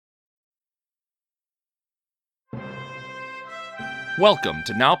Welcome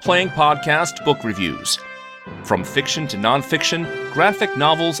to Now Playing Podcast Book Reviews. From fiction to nonfiction, graphic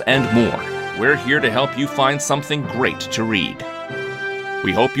novels, and more, we're here to help you find something great to read.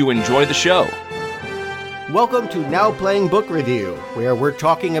 We hope you enjoy the show. Welcome to Now Playing Book Review, where we're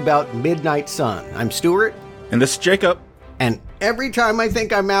talking about Midnight Sun. I'm Stuart. And this is Jacob. And every time I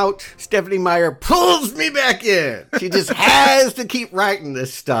think I'm out, Stephenie Meyer pulls me back in. She just has to keep writing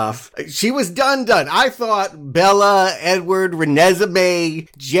this stuff. She was done. I thought Bella, Edward, Renesmee,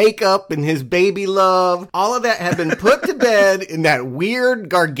 Jacob and his baby love, all of that had been put to bed in that weird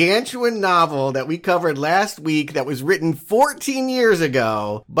gargantuan novel that we covered last week that was written 14 years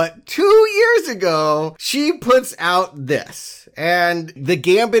ago. But 2 years ago, she puts out this. And the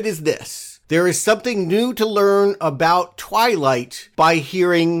gambit is this. There is something new to learn about Twilight by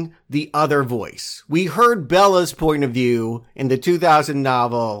hearing the other voice. We heard Bella's point of view in the 2000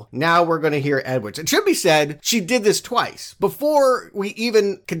 novel. Now we're going to hear Edward's. It should be said, she did this twice. Before we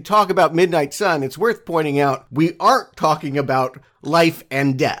even can talk about Midnight Sun, it's worth pointing out we aren't talking about life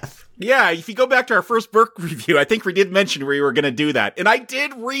and death. Yeah, if you go back to our first book review, I think we did mention we were going to do that. And I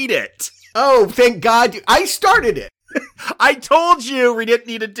did read it. Oh, thank God. I started it. I told you we didn't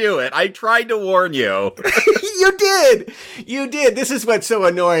need to do it. I tried to warn you. You did. This is what's so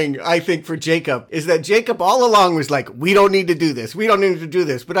annoying, I think, for Jacob, is that Jacob all along was like, we don't need to do this. We don't need to do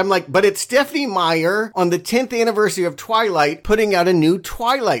this. But I'm like, but it's Stephenie Meyer on the 10th anniversary of Twilight putting out a new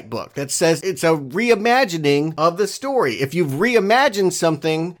Twilight book that says it's a reimagining of the story. If you've reimagined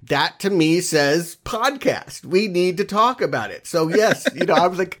something, that to me says podcast. We need to talk about it. So yes, I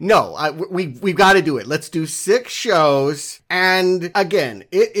was like, no, we've got to do it. Let's do 6 shows. And again,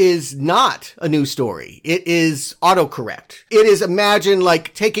 it is not a new story. It is autocorrect. It is, imagine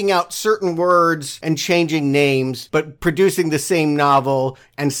like taking out certain words and changing names, but producing the same novel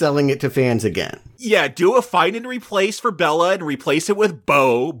and selling it to fans again. Yeah, do a find and replace for Bella and replace it with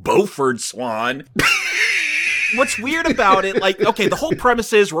Beaufort Swan. What's weird about it, okay, the whole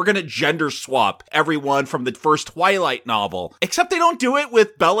premise is we're gonna gender swap everyone from the first Twilight novel. Except they don't do it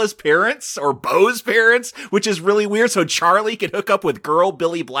with Bella's parents or Beau's parents, which is really weird, so Charlie can hook up with girl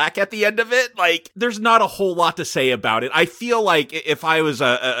Billy Black at the end of it. There's not a whole lot to say about it. I feel like if I was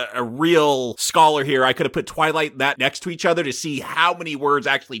a real scholar here, I could have put Twilight and that next to each other to see how many words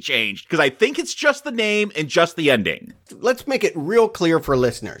actually changed, because I think it's just the name and just the ending. Let's make it real clear for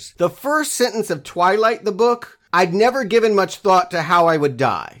listeners. The first sentence of Twilight, the book, I'd never given much thought to how I would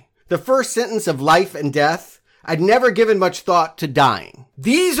die. The first sentence of Life and Death, I'd never given much thought to dying.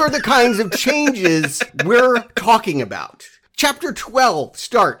 These are the kinds of changes we're talking about. Chapter 12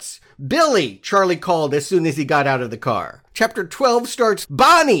 starts, Billy, Charlie called as soon as he got out of the car. Chapter 12 starts,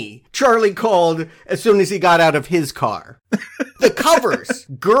 Bonnie, Charlie called as soon as he got out of his car. The covers,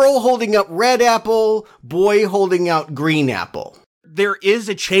 girl holding up red apple, boy holding out green apple. There is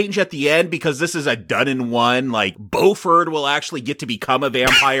a change at the end because this is a done-in-one, Beaufort will actually get to become a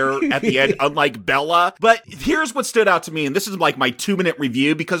vampire at the end, unlike Bella. But here's what stood out to me, and this is my 2-minute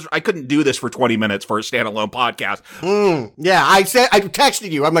review because I couldn't do this for 20 minutes for a standalone podcast. Yeah, I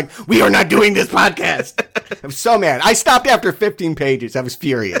texted you. I'm like, we are not doing this podcast. I'm so mad. I stopped after 15 pages. I was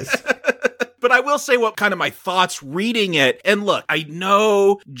furious. But I will say what kind of my thoughts reading it. And look, I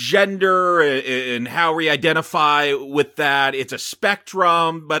know gender and how we identify with that. It's a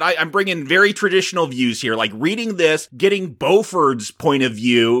spectrum, but I'm bringing very traditional views here. Reading this, getting Beaufort's point of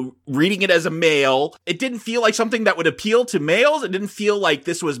view, reading it as a male, it didn't feel like something that would appeal to males. It didn't feel like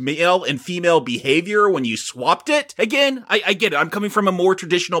this was male and female behavior when you swapped it. Again, I get it. I'm coming from a more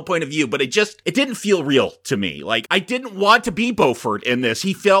traditional point of view, but it didn't feel real to me. I didn't want to be Beaufort in this.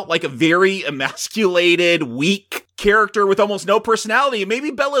 He felt like a very emasculated, weak character with almost no personality. And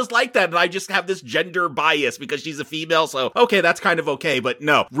maybe Bella's like that, and I just have this gender bias because she's a female, so okay, that's kind of okay. But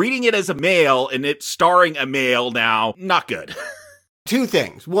no, reading it as a male and it starring a male now, not good. 2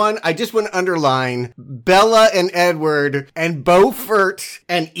 things. One, I just want to underline Bella and Edward and Beaufort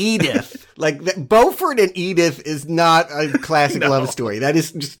and Edith. Beaufort and Edith is not a classic love story. That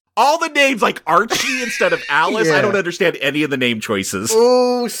is just... All the names like Archie instead of Alice. Yeah. I don't understand any of the name choices.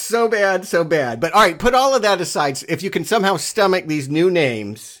 Oh, so bad, so bad. But all right, put all of that aside. If you can somehow stomach these new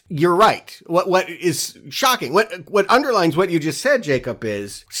names, you're right. What is shocking, what underlines what you just said, Jacob,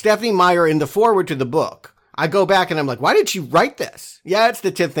 is Stephenie Meyer in the foreword to the book. I go back and I'm like, why did she write this? Yeah, it's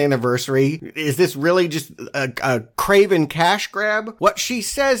the 10th anniversary. Is this really just a craven cash grab? What she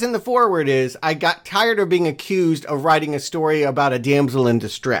says in the foreword is, I got tired of being accused of writing a story about a damsel in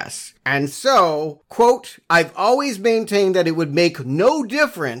distress. And so, quote, I've always maintained that it would make no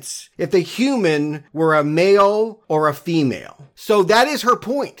difference if the human were a male or a female. So that is her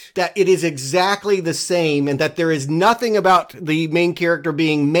point, that it is exactly the same and that there is nothing about the main character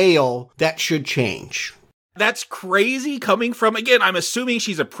being male that should change. That's crazy coming from, again, I'm assuming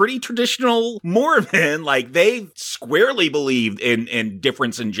she's a pretty traditional Mormon. Like, they squarely believed in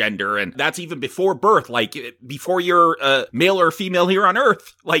difference in gender, and that's even before birth. Like, before you're a male or female here on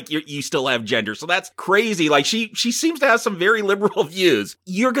Earth, like, you still have gender. So that's crazy. Like, she seems to have some very liberal views.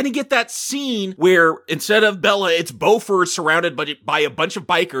 You're gonna get that scene where instead of Bella, it's Beaufort surrounded by a bunch of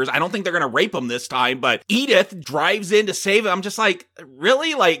bikers. I don't think they're gonna rape him this time, but Edith drives in to save him. I'm just like,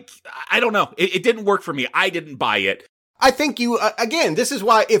 really? Like, I don't know. It didn't work for me. I didn't buy it. I think you, again, this is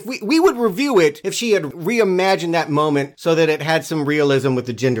why if we would review it if she had reimagined that moment so that it had some realism with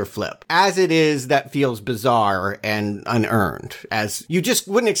the gender flip. As it is, that feels bizarre and unearned, as you just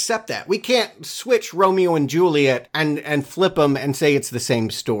wouldn't accept that. We can't switch Romeo and Juliet and flip them and say it's the same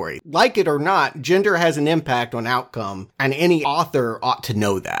story. Like it or not, gender has an impact on outcome, and any author ought to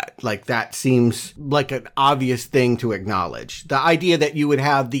know that. Like, that seems like an obvious thing to acknowledge. The idea that you would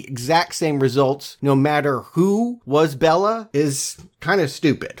have the exact same results no matter who was Bella is kind of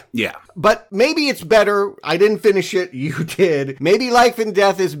stupid. Yeah. But maybe it's better. I didn't finish it. You did. Maybe Life and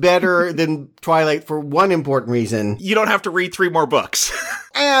Death is better than Twilight for one important reason. You don't have to read 3 more books.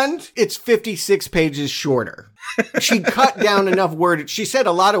 And it's 56 pages shorter. She cut down enough word. She said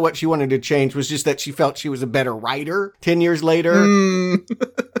a lot of what she wanted to change was just that she felt she was a better writer 10 years later.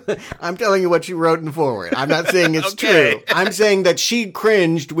 I'm telling you what she wrote in the foreword. I'm not saying it's true. I'm saying that she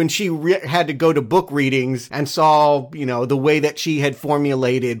cringed when she had to go to book readings and saw, the way that she had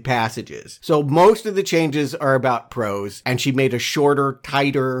formulated passages. So most of the changes are about prose, and she made a shorter,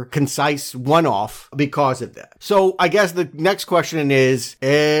 tighter, concise one-off because of that. So I guess the next question is,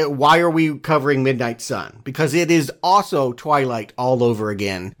 why are we covering Midnight Sun? Because it is also Twilight all over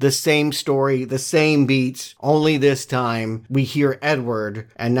again. The same story, the same beats, only this time we hear Edward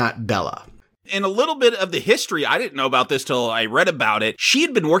and not Bella. And a little bit of the history, I didn't know about this till I read about it. She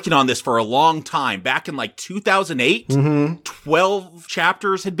had been working on this for a long time. Back in 2008, 12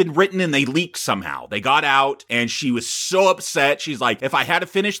 chapters had been written and they leaked somehow. They got out and she was so upset. She's like, if I had to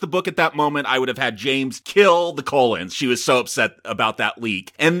finish the book at that moment, I would have had James kill the Colons. She was so upset about that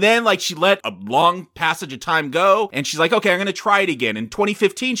leak. And then she let a long passage of time go and she's like, okay, I'm going to try it again. In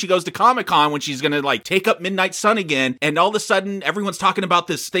 2015, she goes to Comic-Con when she's going to take up Midnight Sun again. And all of a sudden, everyone's talking about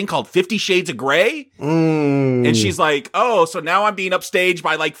this thing called 50 Shades of Grey. And she's like, oh, so now I'm being upstaged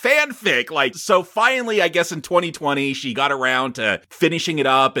by fanfic. So finally, I guess in 2020, she got around to finishing it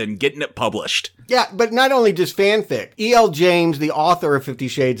up and getting it published. Yeah, but not only just fanfic. E.L. James, the author of 50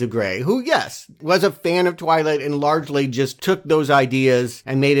 Shades of Grey, who, yes, was a fan of Twilight and largely just took those ideas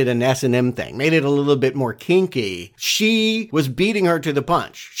and made it an S&M thing, made it a little bit more kinky. She was beating her to the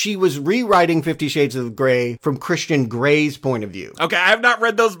punch. She was rewriting 50 Shades of Grey from Christian Grey's point of view. Okay, I have not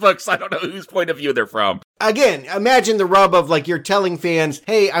read those books. I don't know whose point of view they're from. Again, imagine the rub of you're telling fans,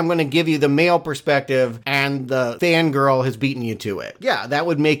 hey, I'm going to give you the male perspective and the fangirl has beaten you to it. Yeah, that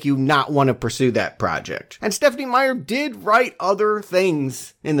would make you not want to pursue that project. And Stephenie Meyer did write other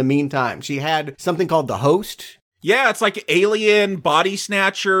things in the meantime. She had something called The Host. Yeah, it's like Alien, Body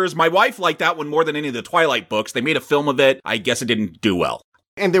Snatchers. My wife liked that one more than any of the Twilight books. They made a film of it. I guess it didn't do well.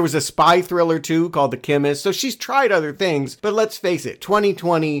 And there was a spy thriller, too, called The Chemist. So she's tried other things. But let's face it,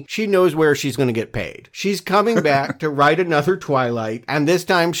 2020, she knows where she's going to get paid. She's coming back to write another Twilight. And this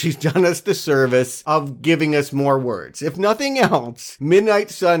time she's done us the service of giving us more words. If nothing else,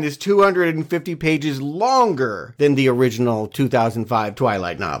 Midnight Sun is 250 pages longer than the original 2005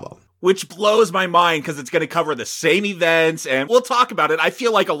 Twilight novel. Which blows my mind because it's going to cover the same events, and we'll talk about it. I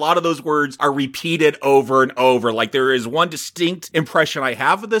feel like a lot of those words are repeated over and over. There is one distinct impression I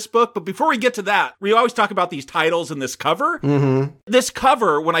have of this book, but before we get to that, we always talk about these titles and this cover. This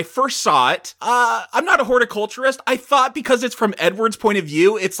cover, when I first saw it, I'm not a horticulturist. I thought because it's from Edward's point of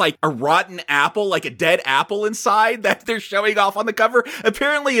view, it's like a rotten apple, like a dead apple inside that they're showing off on the cover.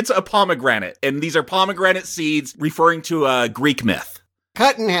 Apparently it's a pomegranate, and these are pomegranate seeds referring to a Greek myth.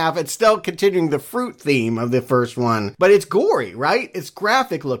 Cut in half, it's still continuing the fruit theme of the first one, but it's gory, right? It's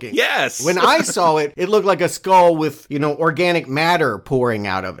graphic looking. Yes. When I saw it, it looked like a skull with, organic matter pouring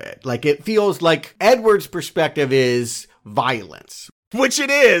out of it. It feels like Edward's perspective is violence. Which it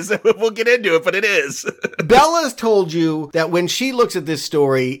is. We'll get into it, but it is. Bella's told you that when she looks at this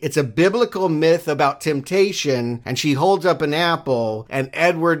story, it's a biblical myth about temptation, and she holds up an apple, and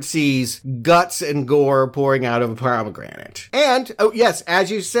Edward sees guts and gore pouring out of a pomegranate. And, oh yes, as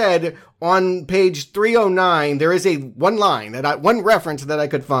you said, on page 309, there is one reference that I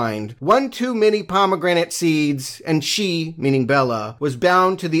could find. One too many pomegranate seeds, and she, meaning Bella, was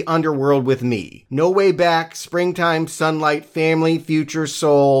bound to the underworld with me. No way back, springtime, sunlight, family, future,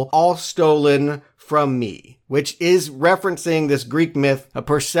 soul, all stolen from me. Which is referencing this Greek myth of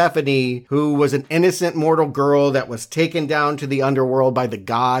Persephone, who was an innocent mortal girl that was taken down to the underworld by the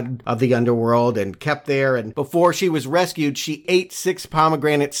god of the underworld and kept there. And before she was rescued, she ate 6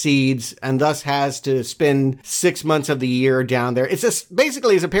 pomegranate seeds and thus has to spend 6 months of the year down there. It's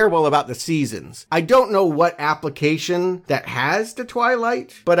basically a parable about the seasons. I don't know what application that has to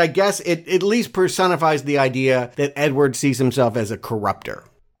Twilight, but I guess it at least personifies the idea that Edward sees himself as a corrupter.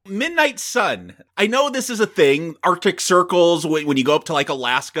 Midnight sun. I know this is a thing. Arctic circles, when you go up to like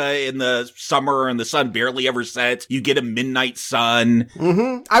Alaska in the summer and the sun barely ever sets, you get a midnight sun.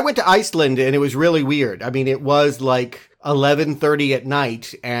 Mm-hmm. I went to Iceland and it was really weird. I mean, it was like 11:30 at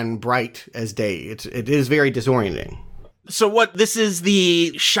night and bright as day. It is very disorienting. So this is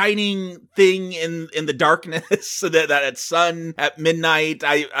the shining thing in the darkness, so that sun at midnight.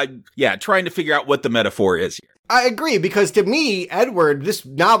 Trying to figure out what the metaphor is here. I agree, because to me, Edward, this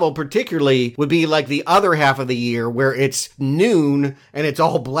novel particularly, would be like the other half of the year where it's noon and it's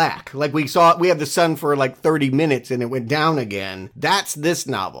all black. Like we have the sun for like 30 minutes and it went down again. That's this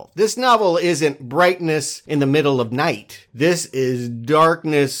novel. This novel isn't brightness in the middle of night. This is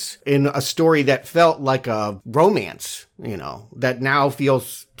darkness in a story that felt like a romance, that now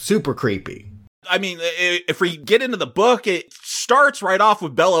feels super creepy. I mean, if we get into the book, it starts right off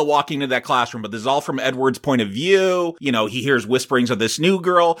with Bella walking into that classroom, but this is all from Edward's point of view. He hears whisperings of this new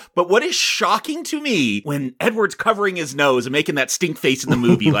girl. But what is shocking to me when Edward's covering his nose and making that stink face in the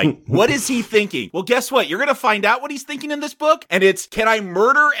movie, like, what is he thinking? Well, guess what? You're going to find out what he's thinking in this book. And it's, can I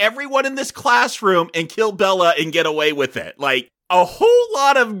murder everyone in this classroom and kill Bella and get away with it? Like, a whole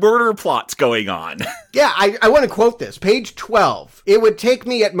lot of murder plots going on. Yeah, I want to quote this. Page 12. It would take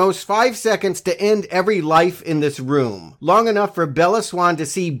me at most 5 seconds to end every life in this room. Long enough for Bella Swan to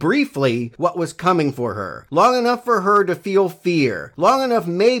see briefly what was coming for her. Long enough for her to feel fear. Long enough,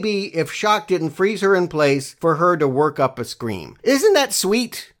 maybe, if shock didn't freeze her in place, for her to work up a scream. Isn't that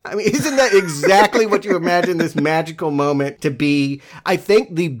sweet? I mean, isn't that exactly what you imagine this magical moment to be? I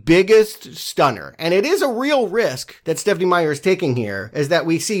think the biggest stunner, and it is a real risk that Stephenie Meyer is taking here, is that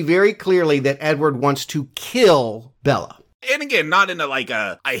we see very clearly that Edward wants to kill Bella. And again, not in a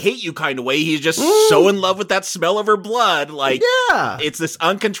I hate you kind of way. He's just so in love with that smell of her blood. Like, yeah. It's this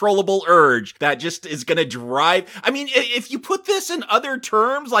uncontrollable urge that just is going to drive. I mean, if you put this in other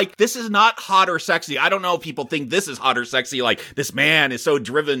terms, like, this is not hot or sexy. I don't know if people think this is hot or sexy. Like, this man is so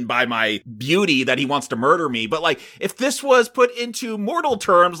driven by my beauty that he wants to murder me. But like, if this was put into mortal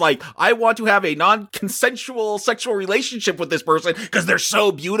terms, like, I want to have a non-consensual sexual relationship with this person because they're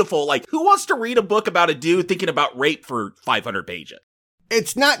so beautiful. Like, who wants to read a book about a dude thinking about rape for 500 pages?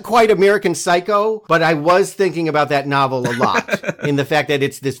 It's not quite American Psycho, but I was thinking about that novel a lot in the fact that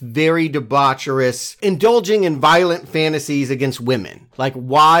it's this very debaucherous, indulging in violent fantasies against women. Like,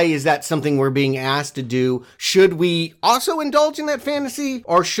 why is that something we're being asked to do? Should we also indulge in that fantasy,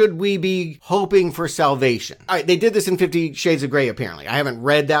 or should we be hoping for salvation? All right, they did this in 50 Shades of Grey, apparently. I haven't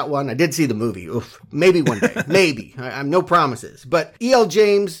read that one. I did see the movie. Oof. Maybe one day. Maybe. I'm no promises. But E.L.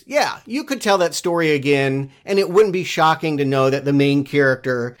 James, yeah, you could tell that story again, and it wouldn't be shocking to know that the main character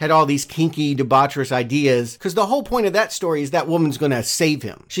had all these kinky, debaucherous ideas, because the whole point of that story is that woman's going to save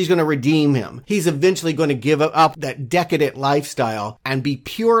him. She's going to redeem him. He's eventually going to give up that decadent lifestyle and be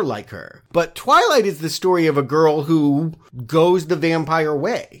pure like her. But Twilight is the story of a girl who goes the vampire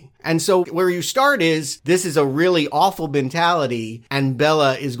way. And so where you start is, this is a really awful mentality, and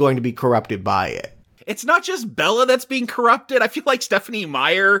Bella is going to be corrupted by it. It's not just Bella that's being corrupted. I feel like Stephenie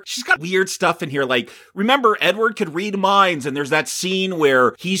Meyer, she's got weird stuff in here. Like, remember, Edward could read minds, and there's that scene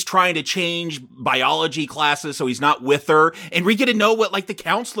where he's trying to change biology classes so he's not with her, and we get to know what, like, the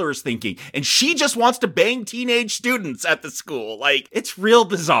counselor is thinking. And she just wants to bang teenage students at the school. Like, it's real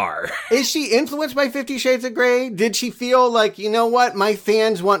bizarre. Is she influenced by 50 Shades of Grey? Did she feel like, you know what, my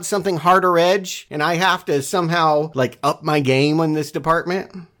fans want something harder edge, and I have to somehow, like, up my game in this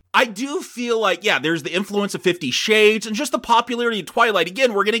department? I do feel like, yeah, there's the influence of 50 Shades and just the popularity of Twilight.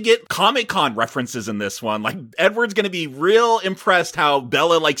 Again, we're going to get Comic-Con references in this one. Like, Edward's going to be real impressed how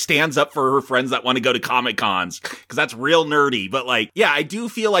Bella, like, stands up for her friends that want to go to Comic-Cons, because that's real nerdy. But, like, yeah, I do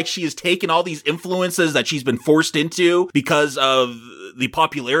feel like she has taken all these influences that she's been forced into because of the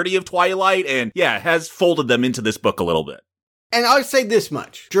popularity of Twilight, and yeah, has folded them into this book a little bit. And I'll say this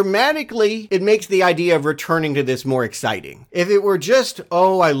much. Dramatically, it makes the idea of returning to this more exciting. If it were just,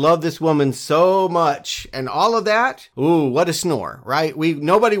 oh, I love this woman so much, and all of that, ooh, what a snore, right?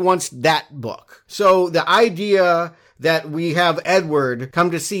 Nobody wants that book. So the idea that we have Edward come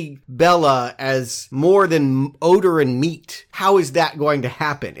to see Bella as more than odor and meat. How is that going to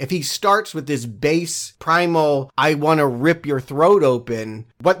happen? If he starts with this base, primal, I want to rip your throat open,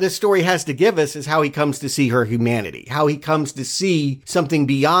 what this story has to give us is how he comes to see her humanity, how he comes to see something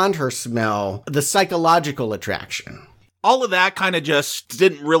beyond her smell, the psychological attraction. All of that kind of just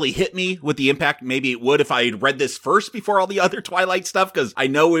didn't really hit me with the impact maybe it would if I had read this first before all the other Twilight stuff, because I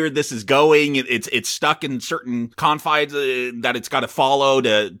know where this is going. It's stuck in certain confines that it's got to follow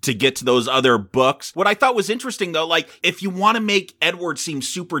to get to those other books. What I thought was interesting, though, like, if you want to make Edward seem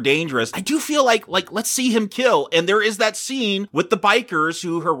super dangerous, I do feel like let's see him kill. And there is that scene with the bikers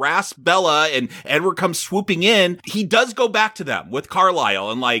who harass Bella and Edward comes swooping in. He does go back to them with Carlisle,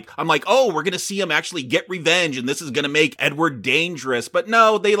 and I'm like, oh, we're going to see him actually get revenge, and this is going to make Edward dangerous. But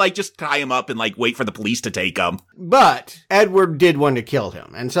no, they just tie him up and wait for the police to take him. But Edward did want to kill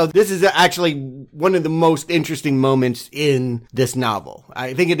him. And so this is actually one of the most interesting moments in this novel.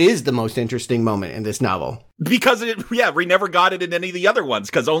 I think it is the most interesting moment in this novel. Because we never got it in any of the other ones,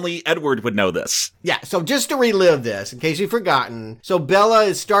 because only Edward would know this. Yeah, so just to relive this, in case you've forgotten, so Bella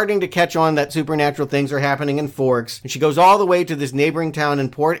is starting to catch on that supernatural things are happening in Forks, and she goes all the way to this neighboring town in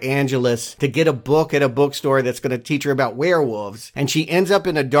Port Angeles to get a book at a bookstore that's going to teach her about werewolves, and she ends up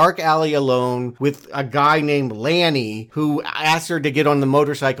in a dark alley alone with a guy named Lanny, who asks her to get on the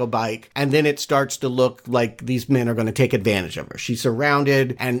motorcycle bike, and then it starts to look like these men are going to take advantage of her. She's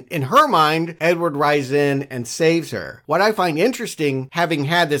surrounded, and in her mind, Edward rides in and saves her. What I find interesting, having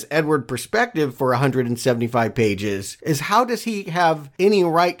had this Edward perspective for 175 pages, is how does he have any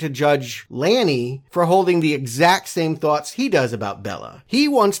right to judge Lanny for holding the exact same thoughts he does about Bella? He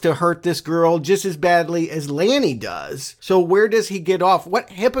wants to hurt this girl just as badly as Lanny does. So where does he get off? What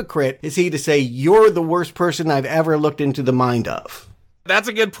hypocrite is he to say, you're the worst person I've ever looked into the mind of? That's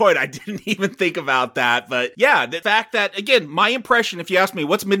a good point. I didn't even think about that. But yeah, the fact that, again, my impression, if you ask me,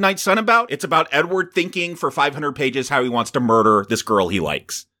 what's Midnight Sun about? It's about Edward thinking for 500 pages how he wants to murder this girl he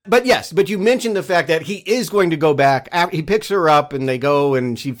likes. But yes, but you mentioned the fact that he is going to go back. He picks her up and they go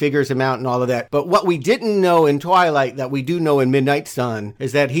and she figures him out and all of that. But what we didn't know in Twilight that we do know in Midnight Sun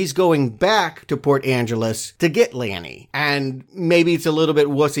is that he's going back to Port Angeles to get Lanny. And maybe it's a little bit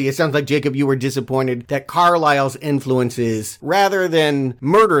wussy. It sounds like, Jacob, you were disappointed that Carlisle's influences, rather than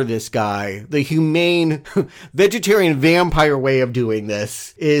murder this guy, the humane vegetarian vampire way of doing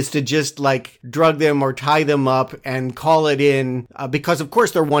this is to just drug them or tie them up and call it in because of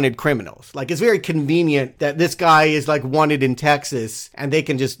course they're wanted criminals. It's very convenient that this guy is wanted in Texas and they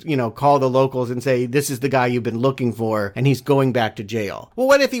can just, call the locals and say, this is the guy you've been looking for and he's going back to jail. Well,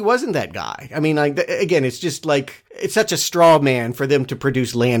 what if he wasn't that guy? I mean, again, it's just it's such a straw man for them to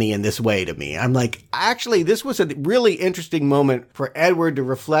produce Lanny in this way to me. I'm actually, this was a really interesting moment for Edward to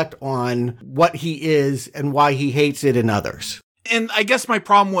reflect on what he is and why he hates it in others. And I guess my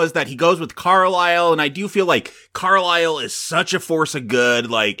problem was that he goes with Carlisle, and I do feel like Carlisle is such a force of good.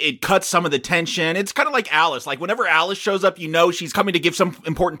 It cuts some of the tension. It's kind of like Alice. Whenever Alice shows up, she's coming to give some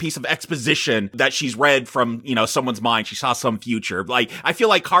important piece of exposition that she's read from, someone's mind. She saw some future. I feel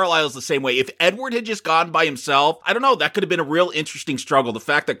like Carlisle's the same way. If Edward had just gone by himself, I don't know, that could have been a real interesting struggle. The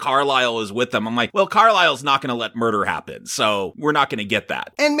fact that Carlisle is with them, I'm like, well, Carlisle's not going to let murder happen, so we're not going to get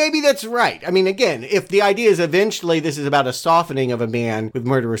that. And maybe that's right. I mean, again, if the idea is eventually this is about a softening of a man with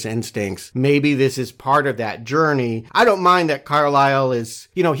murderous instincts, maybe this is part of that journey. I don't mind that Carlisle is,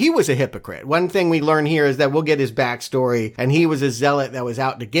 he was a hypocrite. One thing we learn here is that we'll get his backstory, and he was a zealot that was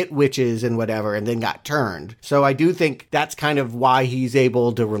out to get witches and whatever, and then got turned. So I do think that's kind of why he's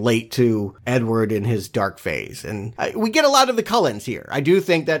able to relate to Edward in his dark phase. And we get a lot of the Cullens here. I do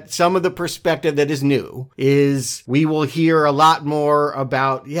think that some of the perspective that is new is we will hear a lot more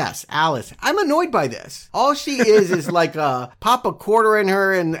about, yes, Alice. I'm annoyed by this. All she is pop a quarter in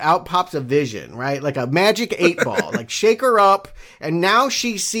her and out pops a vision, right? Like a magic 8-ball. Shake her up, and now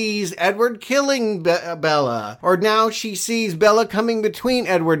she sees Edward killing Bella, or now she sees Bella coming between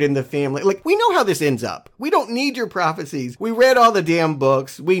Edward and the family. We know how this ends up. We don't need your prophecies. We read all the damn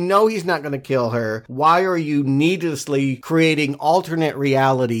books. We know he's not going to kill her. Why are you needlessly creating alternate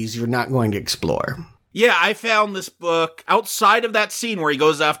realities you're not going to explore? Yeah, I found this book outside of that scene where he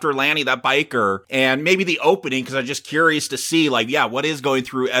goes after Lanny, that biker, and maybe the opening, because I'm just curious to see, like, yeah, what is going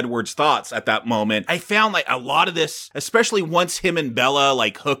through Edward's thoughts at that moment. I found, like, a lot of this, especially once him and Bella,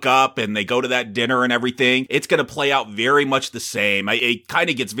 like, hook up and they go to that dinner and everything, it's going to play out very much the same. It kind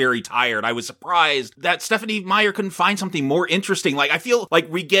of gets very tired. I was surprised that Stephenie Meyer couldn't find something more interesting. Like, I feel like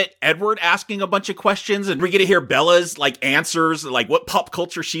we get Edward asking a bunch of questions and we get to hear Bella's, like, answers, like, what pop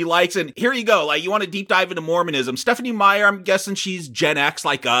culture she likes. And here you go. Like, you want to deep dive into Mormonism. Stephenie Meyer, I'm guessing she's Gen X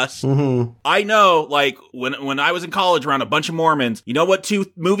like us. Mm-hmm. I know, like, when I was in college around a bunch of Mormons, you know what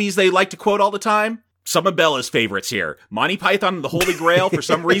two movies they like to quote all the time? Some of Bella's favorites here. Monty Python and the Holy Grail, for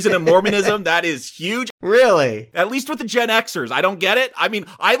some reason in Mormonism, that is huge. Really? At least with the Gen Xers. I don't get it. I mean,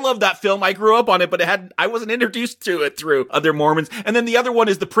 I love that film. I grew up on it, but I wasn't introduced to it through other Mormons. And then the other one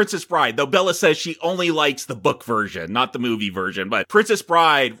is The Princess Bride, though Bella says she only likes the book version, not the movie version. But Princess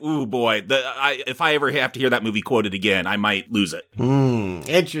Bride, ooh boy, if I ever have to hear that movie quoted again, I might lose it.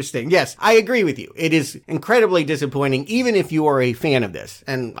 Interesting. Yes, I agree with you. It is incredibly disappointing, even if you are a fan of this.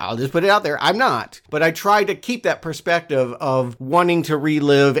 And I'll just put it out there, I'm not. But I try to keep that perspective of wanting to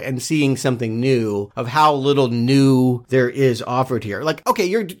relive and seeing something new, of how little new there is offered here. Like, okay,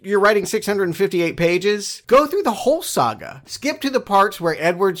 you're writing 658 pages. Go through the whole saga. Skip to the parts where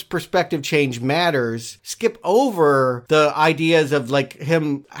Edward's perspective change matters. Skip over the ideas of, like,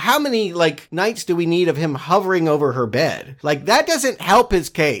 him. How many, like, nights do we need of him hovering over her bed? Like, that doesn't help his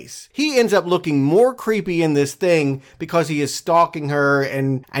case. He ends up looking more creepy in this thing because he is stalking her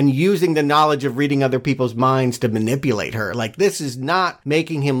and using the knowledge of reading other people's minds to manipulate her. Like, this is not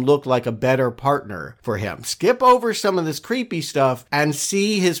making him look like a better partner for him. Skip over some of this creepy stuff and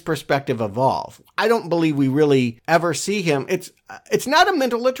see his perspective evolve. I don't believe we really ever see him. It's not a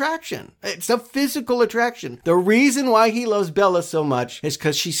mental attraction. It's a physical attraction. The reason why he loves Bella so much is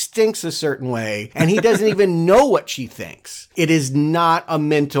because she stinks a certain way and he doesn't even know what she thinks. It is not a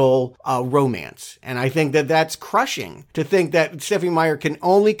mental romance. And I think that that's crushing, to think that Stephenie Meyer can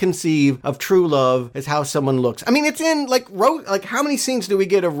only conceive of true love as how someone looks. I mean, it's in, like, how many scenes do we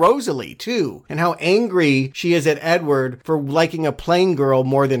get of Rosalie too? And how angry she is at Edward for liking a plain girl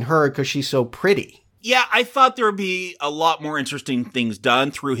more than her because she's so pretty. Yeah, I thought there would be a lot more interesting things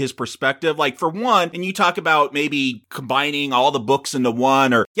done through his perspective. Like, for one, and you talk about maybe combining all the books into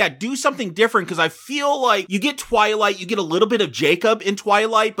one, or, yeah, do something different, because I feel like you get Twilight, you get a little bit of Jacob in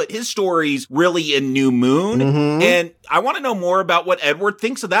Twilight, but his story's really in New Moon. Mm-hmm. And I want to know more about what Edward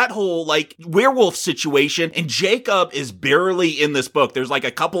thinks of that whole, like, werewolf situation. And Jacob is barely in this book. There's, like,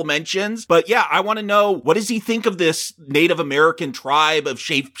 a couple mentions, but yeah, I want to know, what does he think of this Native American tribe of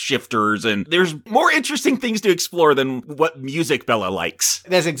shapeshifters? And there's more interesting things to explore than what music Bella likes.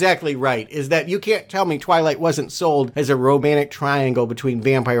 That's exactly right, is that you can't tell me Twilight wasn't sold as a romantic triangle between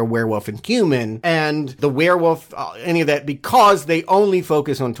vampire, werewolf, and human, and the werewolf, any of that, because they only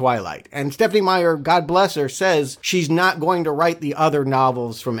focus on Twilight. And Stephenie Meyer, God bless her, says she's not going to write the other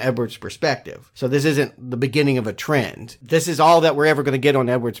novels from Edward's perspective. So this isn't the beginning of a trend. This is all that we're ever going to get on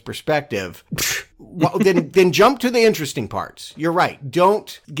Edward's perspective. Well, then jump to the interesting parts. You're right.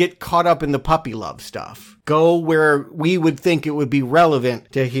 Don't get caught up in the puppy love stuff. Go where we would think it would be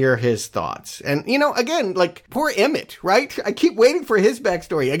relevant to hear his thoughts. And, you know, again, like, poor Emmett, right? I keep waiting for his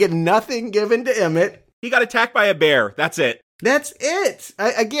backstory. I get nothing given to Emmett. He got attacked by a bear. That's it. That's it.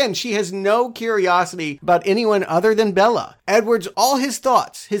 Again, she has no curiosity about anyone other than Bella. Edward's, all his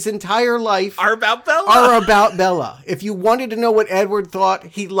thoughts, his entire life are about Bella. If you wanted to know what Edward thought,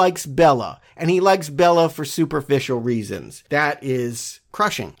 he likes Bella. And he likes Bella for superficial reasons. That is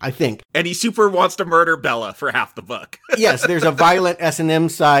crushing, I think. And he super wants to murder Bella for half the book. Yes, there's a violent S&M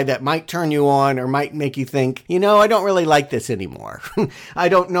side that might turn you on or might make you think, you know, I don't really like this anymore. I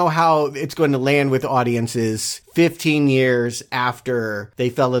don't know how it's going to land with audiences 15 years after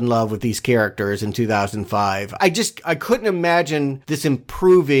they fell in love with these characters in 2005. I couldn't imagine this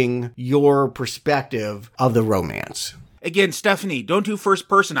improving your perspective of the romance. Again, Stephenie, don't do first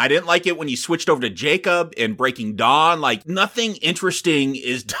person. I didn't like it when you switched over to Jacob and Breaking Dawn. Like, nothing interesting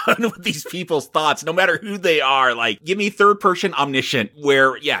is done with these people's thoughts, no matter who they are. Like, give me third person omniscient,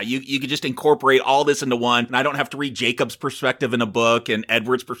 where, yeah, you could just incorporate all this into one, and I don't have to read Jacob's perspective in a book and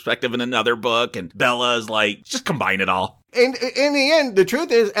Edward's perspective in another book, and Bella's, like, just combine it all. And in the end, the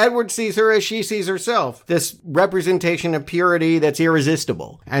truth is, Edward sees her as she sees herself. This representation of purity that's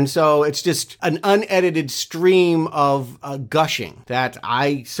irresistible. And so it's just an unedited stream of gushing that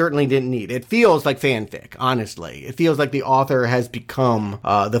I certainly didn't need. It feels like fanfic, honestly. It feels like the author has become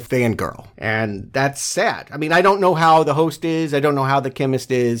the fangirl. And that's sad. I mean, I don't know how the host is. I don't know how the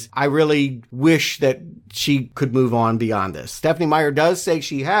chemist is. I really wish that she could move on beyond this. Stephenie Meyer does say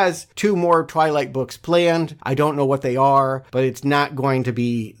she has 2 more Twilight books planned. I don't know what they are, but it's not going to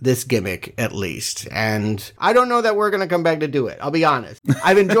be this gimmick, at least. And I don't know that we're going to come back to do it. I'll be honest.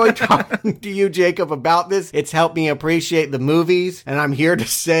 I've enjoyed talking to you, Jacob, about this. It's helped me appreciate the movies. And I'm here to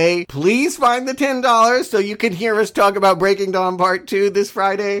say, please find the $10 so you can hear us talk about Breaking Dawn Part 2 this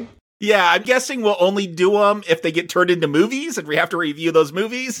Friday. Yeah, I'm guessing we'll only do them if they get turned into movies and we have to review those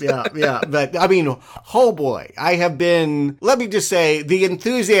movies. Yeah. But I mean, oh boy, let me just say, the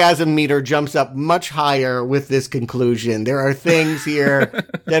enthusiasm meter jumps up much higher with this conclusion. There are things here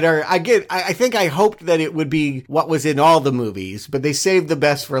that are, I think I hoped that it would be what was in all the movies, but they saved the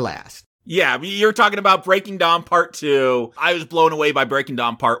best for last. Yeah, you're talking about Breaking Dawn Part 2. I was blown away by Breaking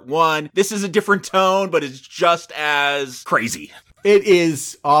Dawn Part 1. This is a different tone, but it's just as crazy. It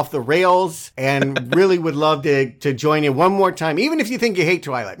is off the rails, and really would love to join you one more time, even if you think you hate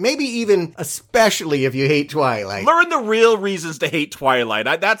Twilight. Maybe even especially if you hate Twilight. Learn the real reasons to hate Twilight.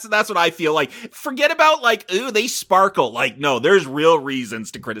 That's what I feel like. Forget about ooh, they sparkle. No, there's real reasons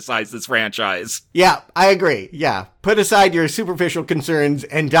to criticize this franchise. Yeah, I agree. Yeah. Put aside your superficial concerns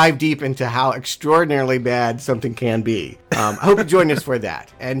and dive deep into how extraordinarily bad something can be. I hope you join us for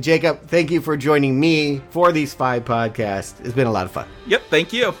that. And Jacob, thank you for joining me for these 5 podcasts. It's been a lot of fun. Yep,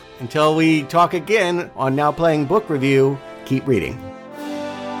 thank you. Until we talk again on Now Playing Book Review, keep reading.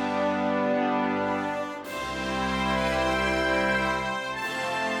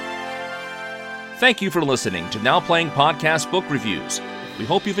 Thank you for listening to Now Playing Podcast Book Reviews. We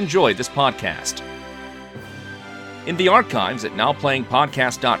hope you've enjoyed this podcast. In the archives at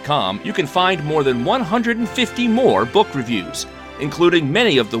nowplayingpodcast.com, you can find more than 150 more book reviews, including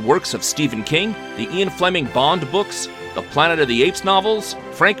many of the works of Stephen King, the Ian Fleming Bond books, the Planet of the Apes novels,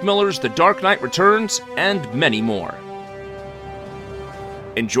 Frank Miller's The Dark Knight Returns, and many more.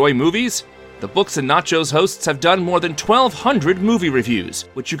 Enjoy movies? The Books and Nachos hosts have done more than 1,200 movie reviews,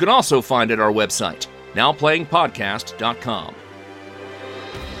 which you can also find at our website, nowplayingpodcast.com.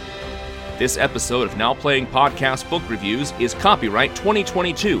 This episode of Now Playing Podcast Book Reviews is copyright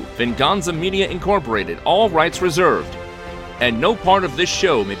 2022, Venganza Media Incorporated, all rights reserved. And no part of this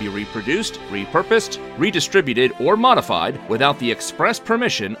show may be reproduced, repurposed, redistributed, or modified without the express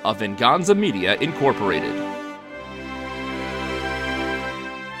permission of Venganza Media Incorporated.